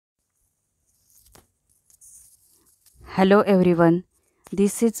Hello everyone,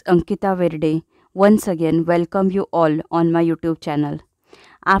 this is Ankita Verde. Once again, welcome you all on my YouTube channel.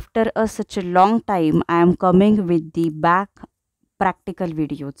 After such a long time, I am coming with the back practical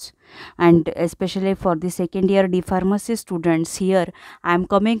videos, and especially for the second year D pharmacy students here, I am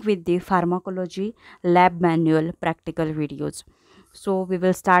coming with the pharmacology lab manual practical videos. So we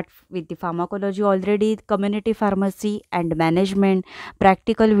will start with the pharmacology. Already community pharmacy and management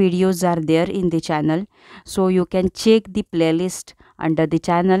practical videos are there in the channel, so you can check the playlist under the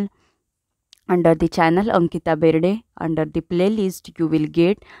channel Ankita Berde. Under the playlist you will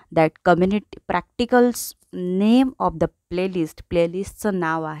get that community practicals. Name of the playlistचं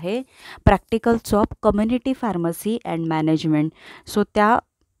नाव आहे practicals of community pharmacy and management. सो त्या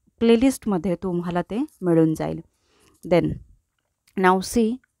प्लेलिस्टमध्ये तुम्हाला ते मिळून जाईल. Then now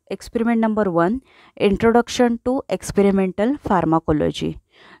see experiment number 1, introduction to experimental pharmacology.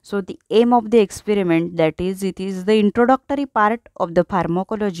 So the aim of the experiment, that is, it is the introductory part of the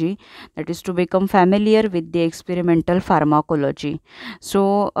pharmacology, that is to become familiar with the experimental pharmacology.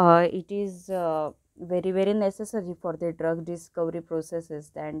 So it is very necessary for the drug discovery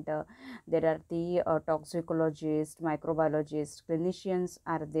processes, and there are the toxicologists, microbiologists, clinicians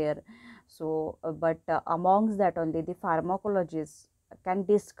are there. So but amongst that only the pharmacologists can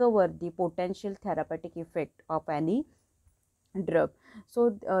discover the potential therapeutic effect of any drug.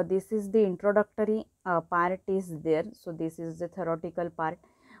 So this is the introductory part is there. So this is the theoretical part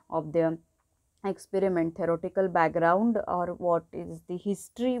of the experiment, theoretical background, or what is the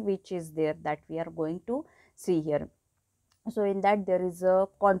history which is there, that we are going to see here. So in that there is a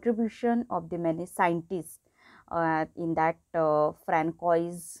contribution of the many scientists in that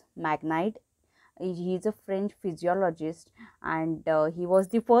Francois Magnite. He is a French physiologist, and he was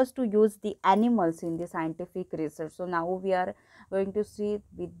the first to use the animals in the scientific research. So now we are going to see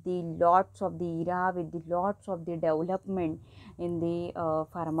with the lots of the era, with the lots of the development in the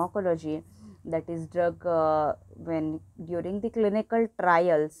pharmacology, that is drug, when during the clinical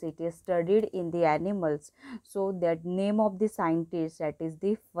trials it is studied in the animals. So that name of the scientist, that is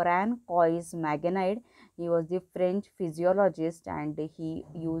the Francois Magnite. He was the French physiologist, and he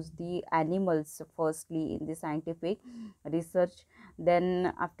used the animals firstly in the scientific research.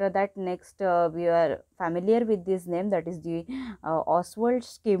 Then after that, next we are familiar with this name, that is the Oswald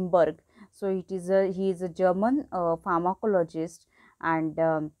Skimberg. So he is a German pharmacologist,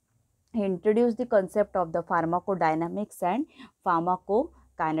 and he introduced the concept of the pharmacodynamics and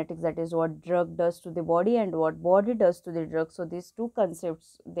pharmacokinetics, that is what drug does to the body and what body does to the drug. So these two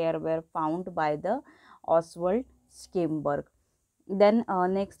concepts there were found by the Oswald Skimberg. Then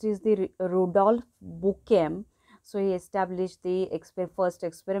next is the Rudolf Buchem. So he established the first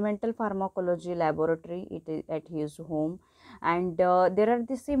experimental pharmacology laboratory at his home, and there are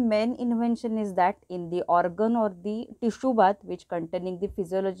the same main invention is that in the organ or the tissue bath which containing the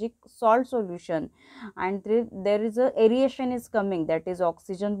physiologic salt solution, and there is a aeration is coming, that is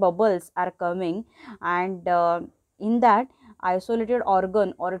oxygen bubbles are coming, and in that isolated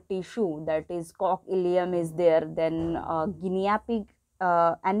organ or tissue, that is cock ileum is there, then guinea pig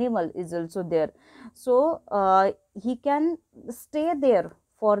animal is also there. So he can stay there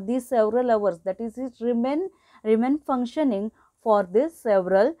for these several hours, that is it remain functioning for these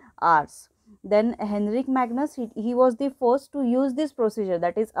several hours. Then Henrik Magnus, he was the first to use this procedure,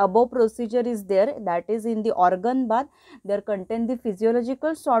 that is above procedure is there, that is in the organ bath there contain the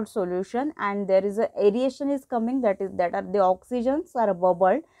physiological salt solution, and there is a aeration is coming, that are the oxygens are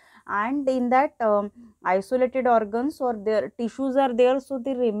bubbled, and in that isolated organs or their tissues are there, so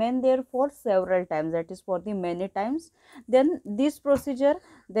they remain there for several times, that is for the many times. Then this procedure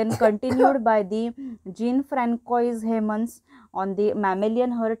then continued by the Jean-Francois Hemans on the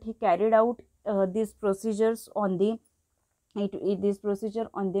mammalian heart. He carried out these procedures on the this procedure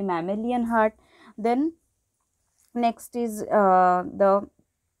on the mammalian heart. Then next is the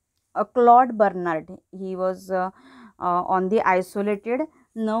Claude Bernard. He was on the isolated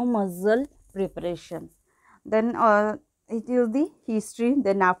nerve muscle preparation. Then it is the history.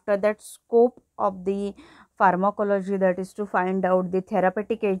 Then after that, scope of the pharmacology, that is to find out the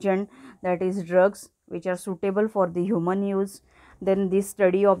therapeutic agent, that is drugs which are suitable for the human use. Then the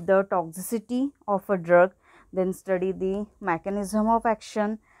study of the toxicity of a drug, then study the mechanism of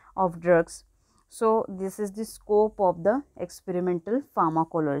action of drugs. So this is the scope of the experimental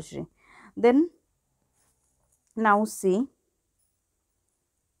pharmacology. Then now see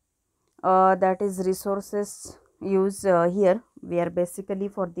that is resources use. Here we are basically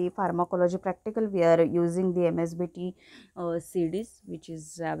for the pharmacology practical we are using the MSBT CDs which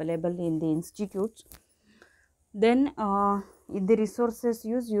is available in the institutes. Then in the resources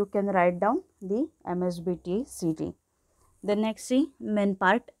use, you can write down the MSBT CD. The next see main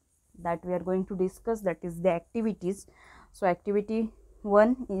part that we are going to discuss, that is the activities. So activity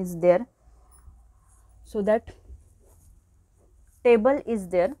 1 is there. So that table is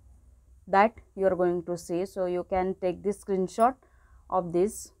there that you are going to see. So you can take the screenshot of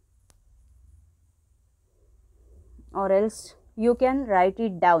this, or else you can write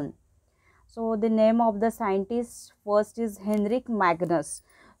it down. So the name of the scientist first is Henrik Magnus.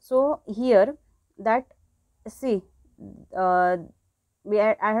 So here that see uh,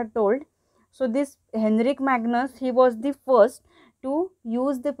 I had told. So this Henrik Magnus, he was the first to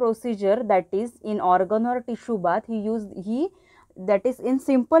use the procedure, that is in organ or tissue bath. He that is in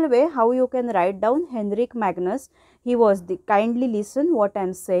simple way how you can write down Henrik Magnus. He was the, kindly listen what I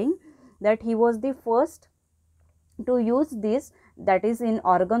am saying, that he was the first to use this, that is in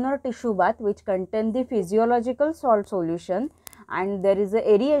organ or tissue bath which contain the physiological salt solution, and there is a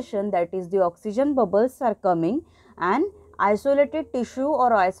aeration, that is the oxygen bubbles are coming, and isolated tissue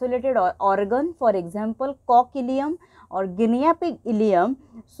or isolated organ, for example cock ileum or guinea pig ileum,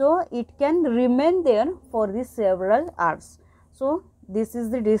 so it can remain there for the several hours. So this is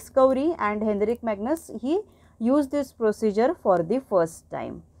the discovery, and Henrik Magnus, he used this procedure for the first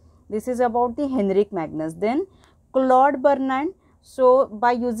time. This is about the Henrik Magnus. Then Claude Bernard, so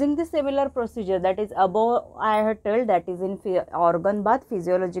by using the similar procedure, that is above I had told, that is in organ bath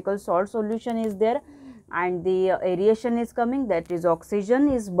physiological salt solution is there, and the aeration is coming, that is oxygen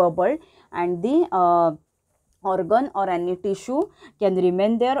is bubbled, and the organ or any tissue can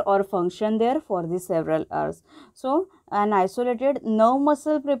remain there or function there for the several hours. So an isolated nerve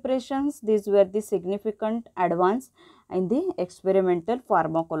muscle preparations, these were the significant advance in the experimental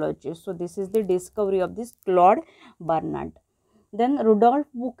pharmacology. So this is the discovery of this Claude Bernard. Then Rudolf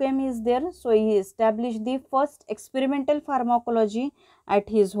Buchem is there. So he established the first experimental pharmacology at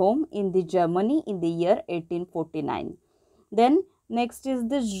his home in the Germany in the year 1849. Then next is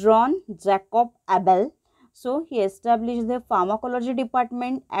the John Jacob Abel. So he established the pharmacology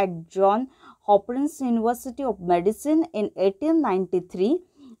department at John Hopkins University of Medicine in 1893,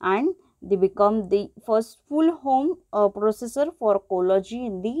 and they become the first full home processor for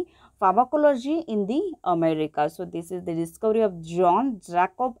pharmacology in the America. So this is the discovery of John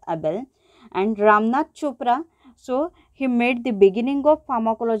Jacob Abel. And Ramnath Chopra, so he made the beginning of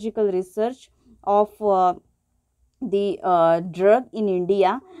pharmacological research of the drug in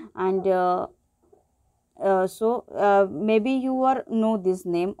India, and maybe you are know this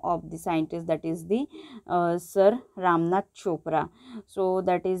name of the scientist, that is the Sir Ramnath Chopra. So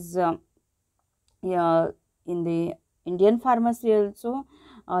that is in the Indian pharmacy also,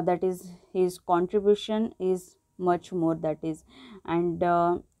 that is his contribution is much more, that is, and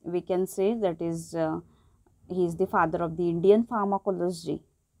we can say that is he is the father of the Indian pharmacology.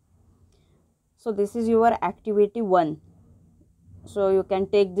 So this is your activity 1. So you can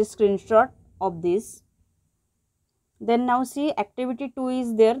take the screenshot of this. Then now see activity 2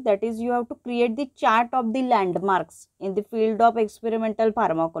 is there, that is you have to create the chart of the landmarks in the field of experimental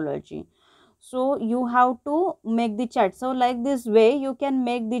pharmacology. So you have to make the chart. So like this way you can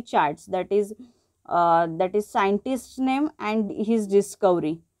make the charts, that is scientist's name and his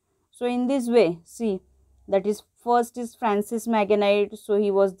discovery. So in this way, see, that is first is Francis Magenite. So he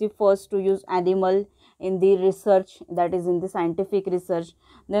was the first to use animal in the research, that is in the scientific research.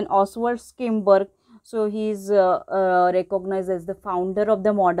 Then Oswald Skimberg, so he is recognized as the founder of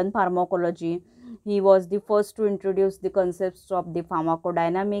the modern pharmacology. He was the first to introduce the concepts of the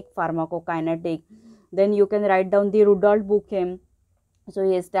pharmacodynamic, pharmacokinetic. Then you can write down the Rudolf Buchem. So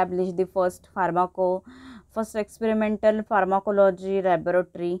he established the first experimental pharmacology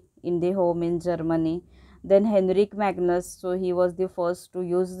laboratory in the home in Germany. Then Henrik Magnus, so he was the first to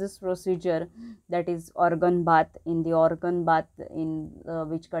use this procedure, that is organ bath, in the organ bath in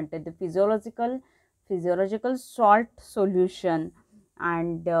which contained the physiological salt solution,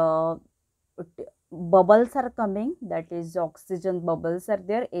 and bubbles are coming, that is oxygen bubbles are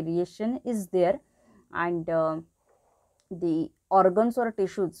there, aeration is there, and the organs or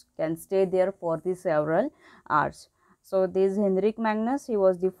tissues can stay there for the several hours. So this Henrik Magnus, he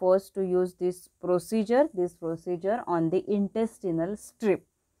was the first to use this procedure on the intestinal strip.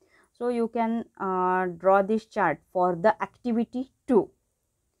 So you can draw this chart for the activity 2.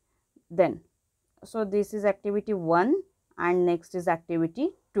 Then so this is activity 1 and next is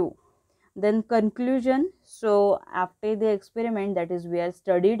activity 2. Then conclusion. So after the experiment, that is we have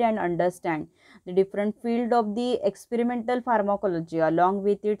studied and understand the different field of the experimental pharmacology along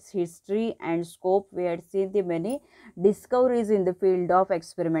with its history and scope. We had seen the many discoveries in the field of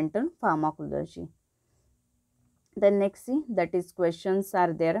experimental pharmacology. Then next see, that is questions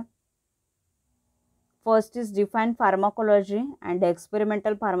are there. First is define pharmacology, and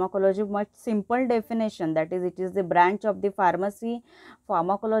experimental pharmacology, much simple definition, that is, it is the branch of the pharmacy.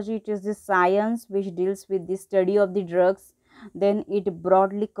 Pharmacology, it is the science which deals with the study of the drugs. Then it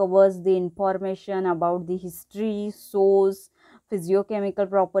broadly covers the information about the history, source, physiochemical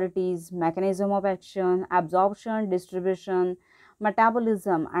properties, mechanism of action, absorption, distribution,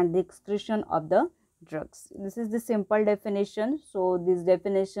 metabolism, and the excretion of the drugs. This is the simple definition. So this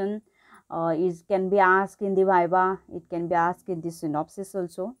definition is can be asked in the viva, it can be asked in the synopsis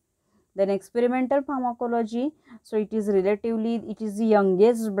also. Then experimental pharmacology, so it is relatively, it is the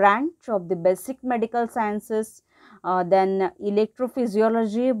youngest branch of the basic medical sciences. Then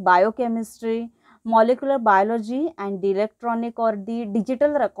electrophysiology, biochemistry, molecular biology, and the electronic or the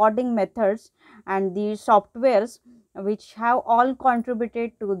digital recording methods and the softwares, which have all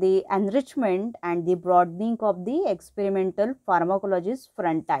contributed to the enrichment and the broadening of the experimental pharmacology's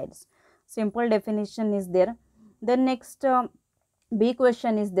frontiers. Simple definition is there. The next big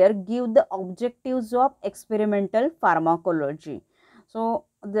question is there, give the objectives of experimental pharmacology. So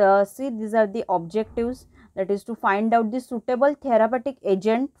see, these are the objectives, that is to find out the suitable therapeutic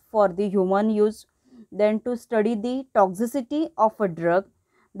agent for the human use, then to study the toxicity of a drug,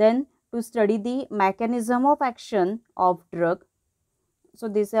 then to study the mechanism of action of drug. So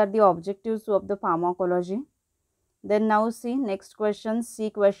these are the objectives of the pharmacology. Then now see next question, C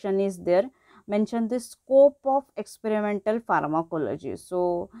question is there, mention the scope of experimental pharmacology.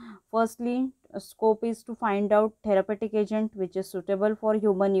 So firstly, scope is to find out therapeutic agent which is suitable for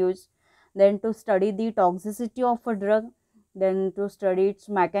human use, then to study the toxicity of a drug, then to study its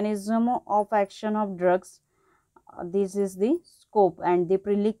mechanism of action of drugs. This is the scope. And the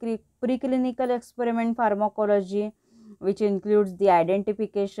preclinical experiment pharmacology, which includes the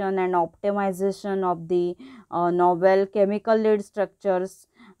identification and optimization of the novel chemical lead structures,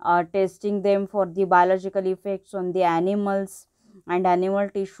 testing them for the biological effects on the animals and animal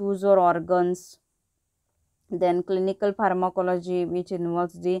tissues or organs. Then clinical pharmacology, which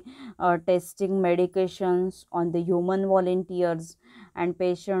involves the testing medications on the human volunteers and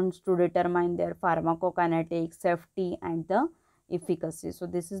patients to determine their pharmacokinetic safety and the efficacy. So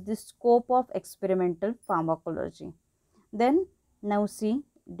this is the scope of experimental pharmacology. Then now see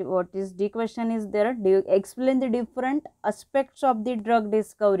what is D question is there, do you explain the different aspects of the drug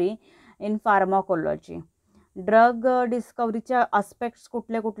discovery in pharmacology. Drug डिस्कवरीच्या aspects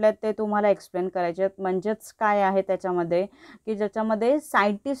कुठले कुठले आहेत ते तुम्हाला explain करायचे आहेत. म्हणजेच काय आहे त्याच्यामध्ये की ज्याच्यामध्ये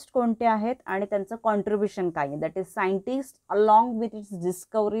सायंटिस्ट कोणते आहेत आणि त्यांचं कॉन्ट्रीब्युशन काय आहे, that is scientist along with its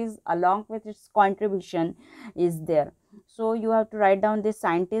discoveries along with its contribution is there. So you have to write down the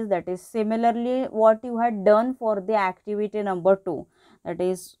scientist, that is similarly what you had done for the activity number 2, that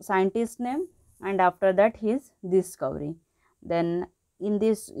is scientist name and after that his discovery. Then in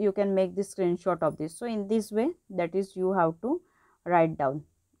this you can make the screenshot of this. So in this way, that is you have to write down.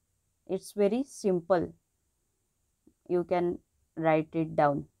 It's very simple, you can write it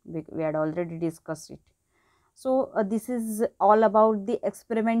down, we had already discussed it. So this is all about the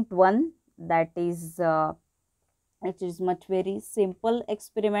experiment 1, that is it is much very simple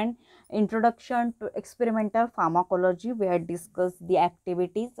experiment. Introduction to experimental pharmacology, we had discussed the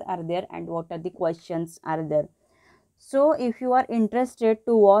activities are there and what are the questions are there. So if you are interested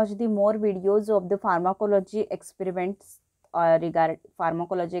to watch the more videos of the pharmacology experiments regarding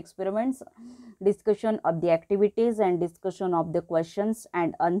pharmacology experiments, discussion of the activities and discussion of the questions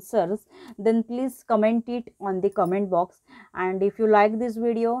and answers, then please comment it on the comment box. And if you like this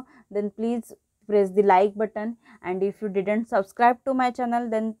video, then please press the like button, and if you didn't subscribe to my channel,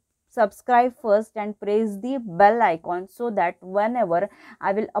 then subscribe first and press the bell icon, so that whenever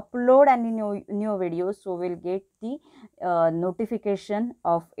I will upload any new videos, so we'll get the notification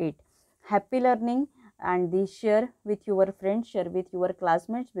of it. Happy learning, and share with your friends, share with your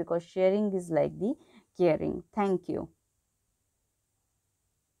classmates, because sharing is like the caring. Thank you.